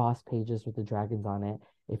black embossed pages with the dragons on it.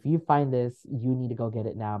 If you find this, you need to go get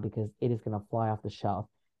it now because it is gonna fly off the shelf.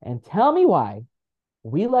 And tell me why.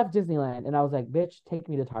 We left Disneyland and I was like, bitch, take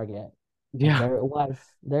me to Target. And yeah. there it was.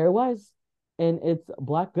 There it was. And it's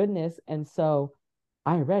black goodness. And so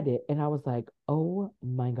I read it and I was like, oh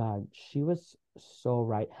my God, she was so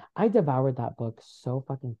right. I devoured that book so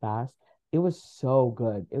fucking fast. It was so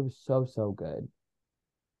good. It was so, so good.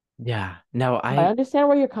 Yeah. No, I I understand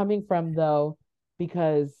where you're coming from though,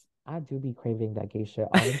 because I do be craving that gay shit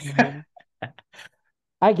all the time.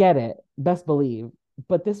 I get it, best believe.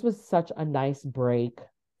 But this was such a nice break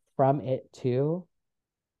from it too.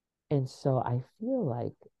 And so I feel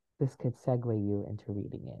like this could segue you into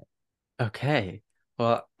reading it. okay.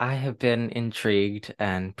 Well, I have been intrigued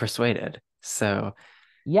and persuaded. So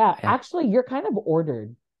Yeah, yeah. actually, you're kind of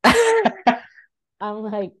ordered. I'm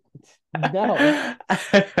like, no,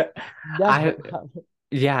 I never.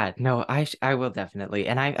 yeah, no, I will definitely.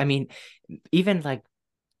 And I mean, even like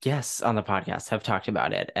guests on the podcast have talked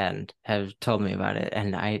about it and have told me about it.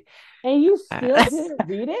 And And you still I, didn't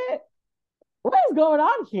read it? What is going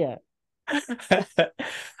on here?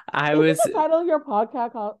 I Isn't was the title of your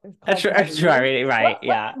podcast called Try Reading? trying, right,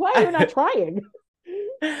 yeah. Why are you not trying?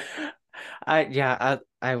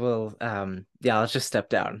 I will yeah, I'll just step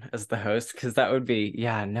down as the host because that would be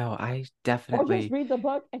yeah, no, I Or just definitely read the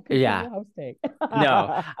book and yeah, continue hosting.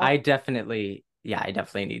 no, I definitely yeah, I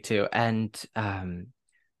definitely need to. And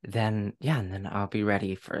then yeah, and then I'll be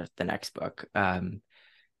ready for the next book.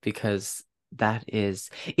 Because that is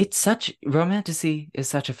it's such romantasy is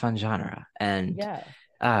such a fun genre. And Yeah.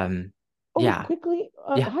 um Oh, yeah, quickly,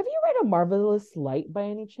 yeah. have you read A Marvelous Light by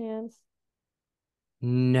any chance?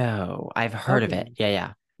 No, I've heard of Okay. it. Yeah,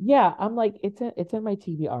 yeah. Yeah, I'm like it's in my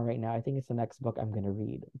TBR right now. I think it's the next book I'm gonna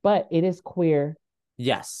read. But it is queer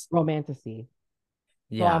Yes. romantasy.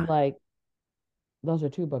 So I'm Yeah. like, those are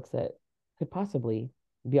two books that could possibly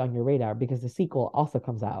be on your radar because the sequel also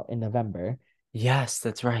comes out in November. Yes,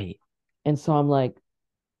 that's right. And so I'm like,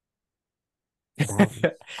 balance.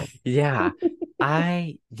 Yeah.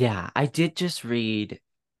 I did just read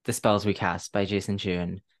The Spells We Cast by Jason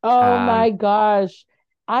June. Oh my Um gosh.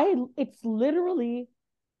 It's literally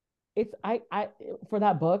it's I for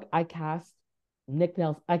that book I cast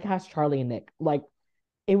Charlie and Nick. Like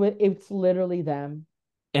it's literally them,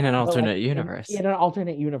 in an but like alternate in universe. an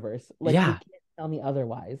alternate universe. Like you Yeah, can't tell me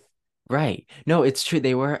otherwise. right. No, it's true.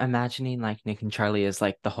 They were imagining like Nick and Charlie as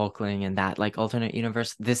like the Hulkling in that like alternate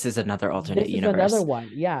universe. This is another alternate This is another universe. one.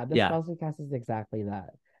 Yeah, the Yeah. Spells we cast is exactly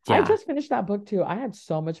that. I Yeah. just finished that book too. I had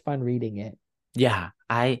so much fun reading it. Yeah.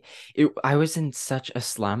 I was in such a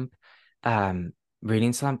slump, um,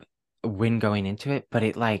 reading slump when going into it, but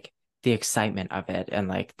it like the excitement of it and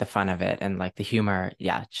like the fun of it and like the humor,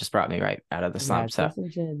 yeah, just brought me right out of the Yeah, slump. So Justin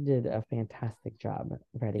Jin did a fantastic job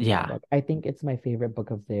writing that yeah. book. I think it's my favorite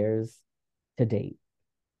book of theirs to date.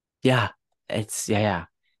 Yeah. It's yeah.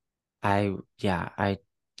 I yeah, I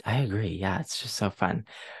agree. Yeah, it's just so fun.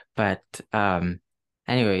 But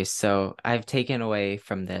anyways, so I've taken away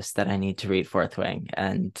from this that I need to read Fourth Wing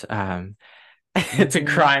and it's a Hmm.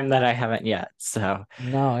 crime that I haven't yet. So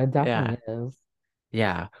No, it yeah. definitely is.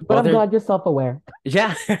 Yeah. But Well, I'm they're glad you're self-aware.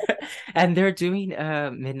 yeah. And they're doing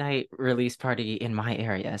a midnight release party in my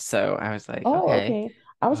area. So I was like, Oh, okay. okay.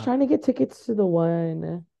 I was Uh, trying to get tickets to the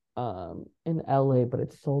one in LA, but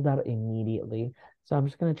it's sold out immediately. So I'm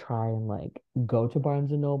just gonna try and like go to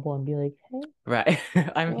Barnes and Noble and be like, hey, right.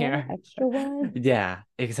 I'm do I have an here. extra one? Yeah,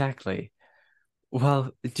 exactly.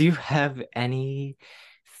 Well, do you have any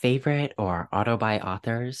favorite or auto-buy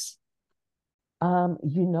authors?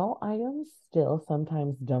 I am still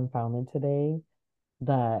sometimes dumbfounded today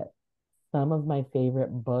that some of my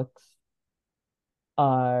favorite books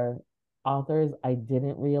are authors I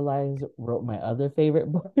didn't realize wrote my other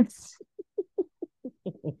favorite books.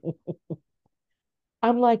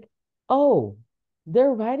 I'm like, oh, their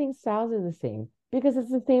writing styles are the same because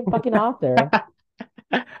it's the same fucking author.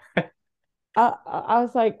 I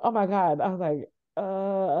was like, oh my God. I'm like,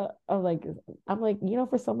 for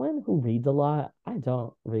someone who reads a lot, I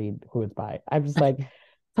don't read who it's by. I'm just like,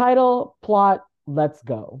 title, plot, let's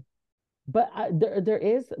go. But there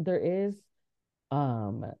is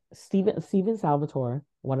Steven Salvatore,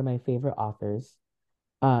 one of my favorite authors.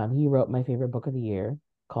 He wrote my favorite book of the year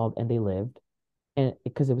called And They Lived, and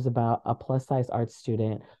because it was about a plus size art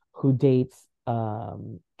student who dates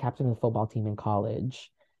captain of the football team in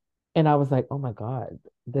college. And I was like, oh my God,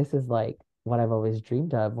 this is like what I've always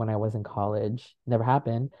dreamed of when I was in college. Never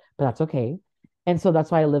happened, but that's okay. And so that's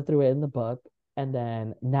why I lived through it in the book. And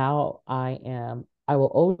then now I will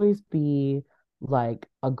always be like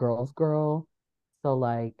a girl's girl. So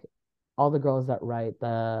like all the girls that write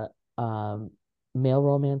the male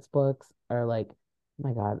romance books are like, oh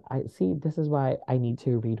my God, I see this is why I need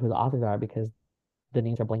to read who the authors are because the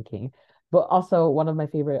names are blanking. But also one of my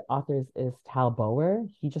favorite authors is Tal Bower.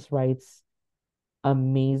 He just writes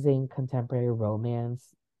amazing contemporary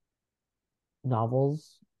romance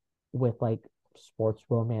novels with like sports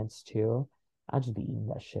romance too. I'll just be eating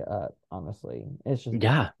that shit up, honestly. It's just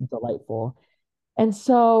Yeah. delightful. And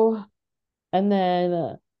so, and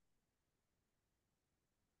then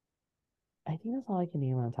I think that's all I can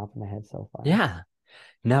name on top of my head so far. Yeah.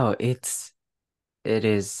 No, it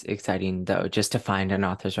is exciting though, just to find an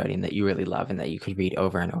author's writing that you really love and that you could read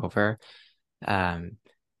over and over. Um,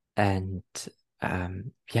 and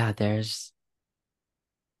yeah, there's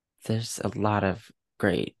a lot of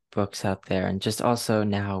great books out there, and just also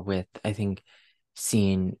now with I think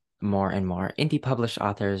seeing more and more indie published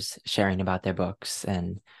authors sharing about their books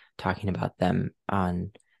and talking about them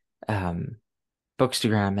on um,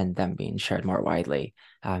 Bookstagram and them being shared more widely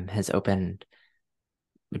has opened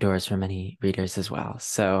doors for many readers as well.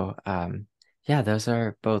 So, yeah, those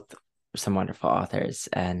are both some wonderful authors.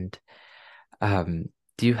 And um,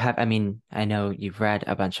 do you have, I mean, I know you've read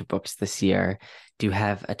a bunch of books this year. Do you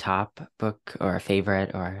have a top book or a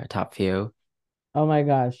favorite or a top few? Oh my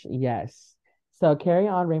gosh, yes. So Carry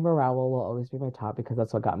On Rainbow Rowell will always be my top because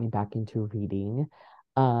that's what got me back into reading.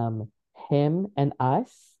 Um, Him and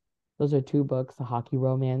Us, those are two books, hockey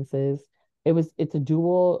romances. It's a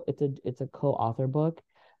dual, it's a co-author book.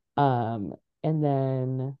 Um, and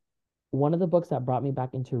then one of the books that brought me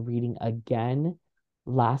back into reading again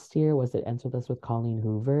last year was It Ends With Us with Colleen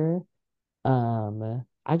Hoover.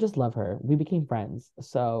 I just love her. We became friends.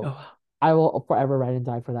 So Oh, I will forever ride and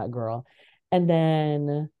die for that girl. And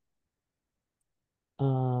then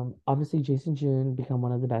obviously Jason June become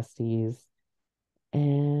one of the besties.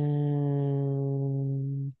 And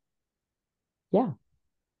yeah,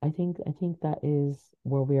 I think that is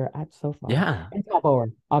where we are at so far. yeah, And Tom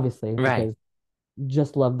Bower, obviously, right. because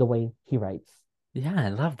just love the way he writes. Yeah, I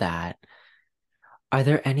love that. Are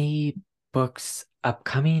there any books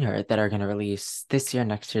upcoming or that are going to release this year,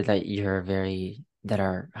 next year that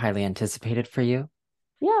are highly anticipated for you?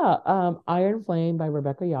 Yeah, Iron Flame by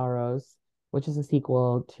Rebecca Yarros, which is a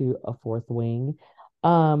sequel to A Fourth Wing.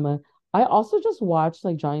 Um, I also just watched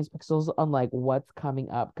like Giants Pixels on like what's coming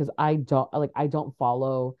up because I don't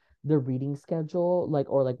follow the reading schedule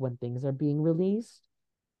or like when things are being released.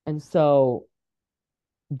 And so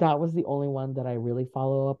that was the only one that I really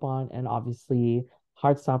follow up on. And obviously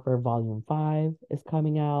Heartstopper Volume 5 is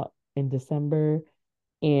coming out in December.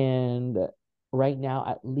 And right now,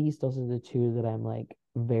 at least those are the two that I'm like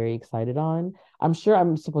very excited on. I'm sure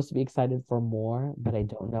I'm supposed to be excited for more, but I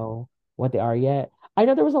don't know what they are yet. I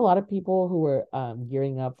know there was a lot of people who were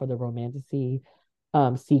gearing up for the Romantasy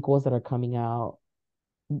sequels that are coming out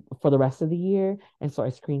for the rest of the year. And so I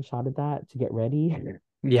screenshotted that to get ready.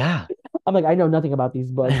 Yeah. I'm like, I know nothing about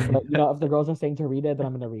these books, but if the girls are saying to read it, then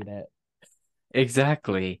I'm gonna read it.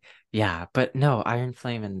 Exactly. Yeah, but no, Iron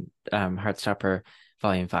Flame and Heartstopper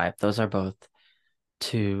Volume 5, those are both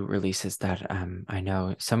two releases that I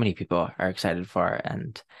know so many people are excited for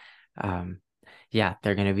and um yeah,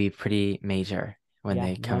 they're going to be pretty major when Yeah,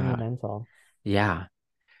 they come out. monumental. Yeah.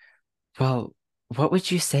 Well, what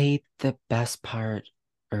would you say the best part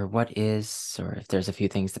or what is or if there's a few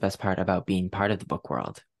things the best part about being part of the book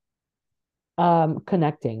world?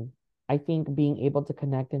 Connecting. I think being able to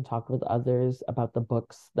connect and talk with others about the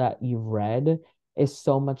books that you've read is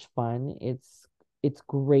so much fun. It's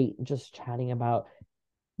great just chatting about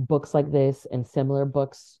books like this and similar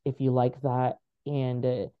books if you like that.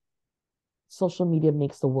 And social media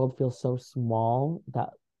makes the world feel so small that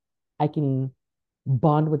I can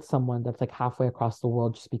bond with someone that's like halfway across the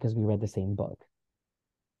world just because we read the same book.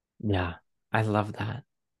 Yeah, I love that.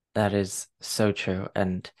 That is so true.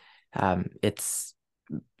 And it's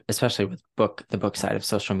especially with the book side of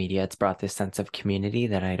social media, it's brought this sense of community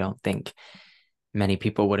that I don't think many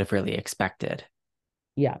people would have really expected.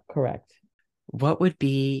 Yeah, correct. What would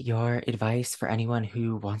be your advice for anyone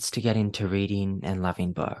who wants to get into reading and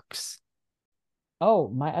loving books? Oh,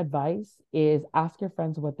 my advice is ask your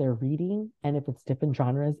friends what they're reading, and if it's different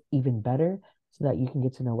genres, even better, so that you can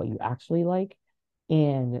get to know what you actually like.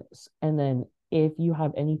 And then if you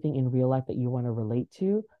have anything in real life that you want to relate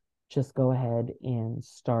to, just go ahead and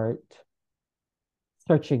start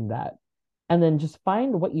searching that. And then just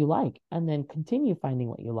find what you like and then continue finding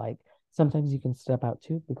what you like. Sometimes you can step out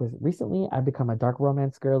too, because recently I've become a dark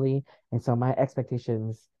romance girly, and so my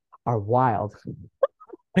expectations are wild.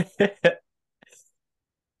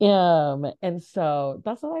 And so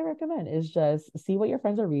that's what I recommend is just see what your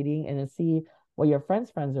friends are reading and then see what your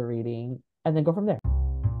friends' are reading and then go from there.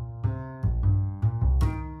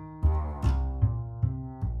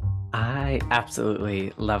 I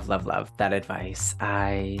absolutely love, love, love that advice.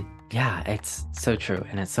 Yeah, it's so true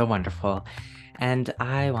and it's so wonderful. And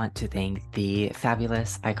I want to thank the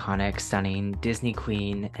fabulous, iconic, stunning Disney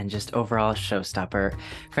queen and just overall showstopper,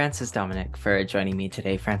 Frances Dominic, for joining me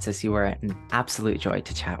today. Frances, you were an absolute joy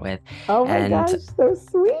to chat with. Oh my And gosh, so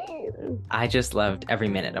sweet. I just loved every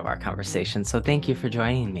minute of our conversation. So thank you for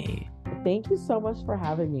joining me. Thank you so much for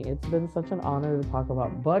having me. It's been such an honor to talk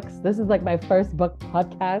about books. This is like my first book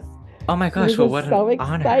podcast. Oh my So gosh, this well, is what an so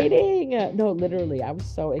honor. exciting. No, literally, I'm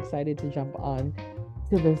so excited to jump on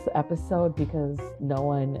to this episode because no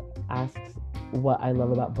one asks what I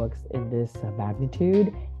love about books in this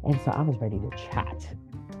magnitude. And so I was ready to chat.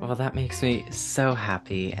 Well, that makes me so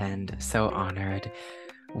happy and so honored.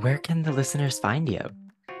 where can the listeners find you?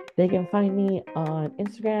 They can find me on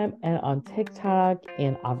Instagram and on TikTok,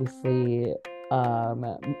 and obviously, um,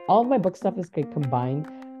 all of my book stuff is combined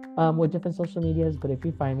with different social medias. But if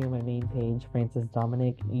you find me on my main page, Francis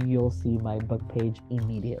Dominic, you'll see my book page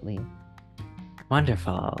immediately.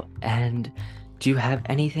 Wonderful. And do you have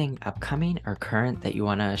anything upcoming or current that you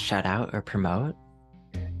want to shout out or promote?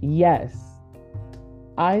 Yes,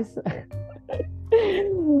 I.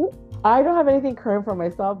 I don't have anything current for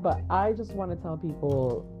myself, but I just want to tell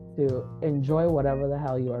people to enjoy whatever the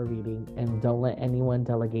hell you are reading and don't let anyone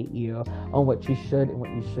delegate you on what you should and what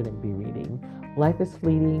you shouldn't be reading. Life is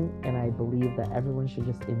fleeting, and I believe that everyone should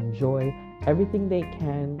just enjoy everything they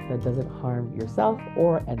can that doesn't harm yourself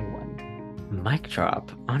or anyone. Mic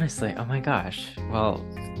drop. Honestly, oh my gosh. Well,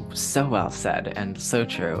 so well said and so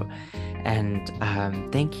true. And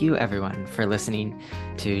thank you, everyone, for listening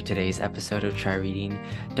to today's episode of Try Reading.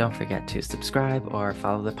 Don't forget to subscribe or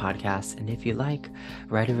follow the podcast. And if you like,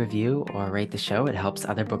 write a review or rate the show. It helps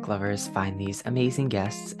other book lovers find these amazing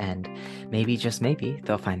guests. And maybe, just maybe,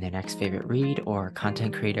 they'll find their next favorite read or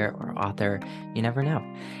content creator or author. You never know. Or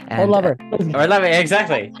And lover. or love it.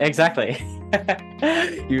 Exactly. Exactly.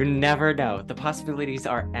 You never know. The possibilities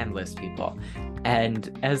are endless, people.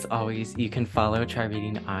 And as always, you can follow Try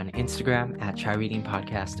Reading on Instagram at Try Reading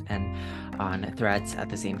Podcast and on Threads at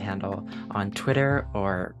the same handle, on Twitter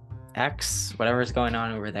or X, whatever's going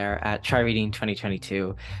on over there at Try Reading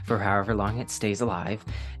 2022 for however long it stays alive,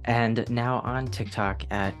 and now on TikTok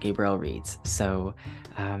at Gabriel Reads. So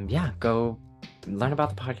yeah, go learn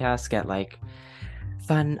about the podcast, get like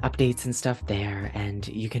fun updates and stuff there. And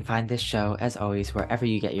you can find this show, as always, wherever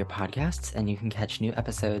you get your podcasts, and you can catch new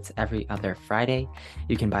episodes every other Friday.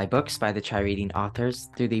 You can buy books by the Try Reading authors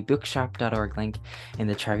through the bookshop.org link in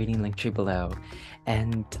the Try Reading link tree below.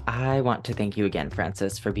 And I want to thank you again,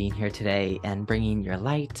 Francis, for being here today and bringing your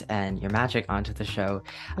light and your magic onto the show.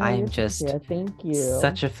 Oh, I'm just thank you.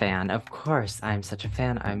 such a fan. Of course, I'm such a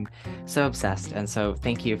fan. I'm so obsessed. And so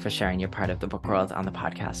thank you for sharing your part of the book world on the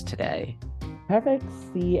podcast today. Perfect.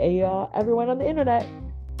 See everyone on the internet.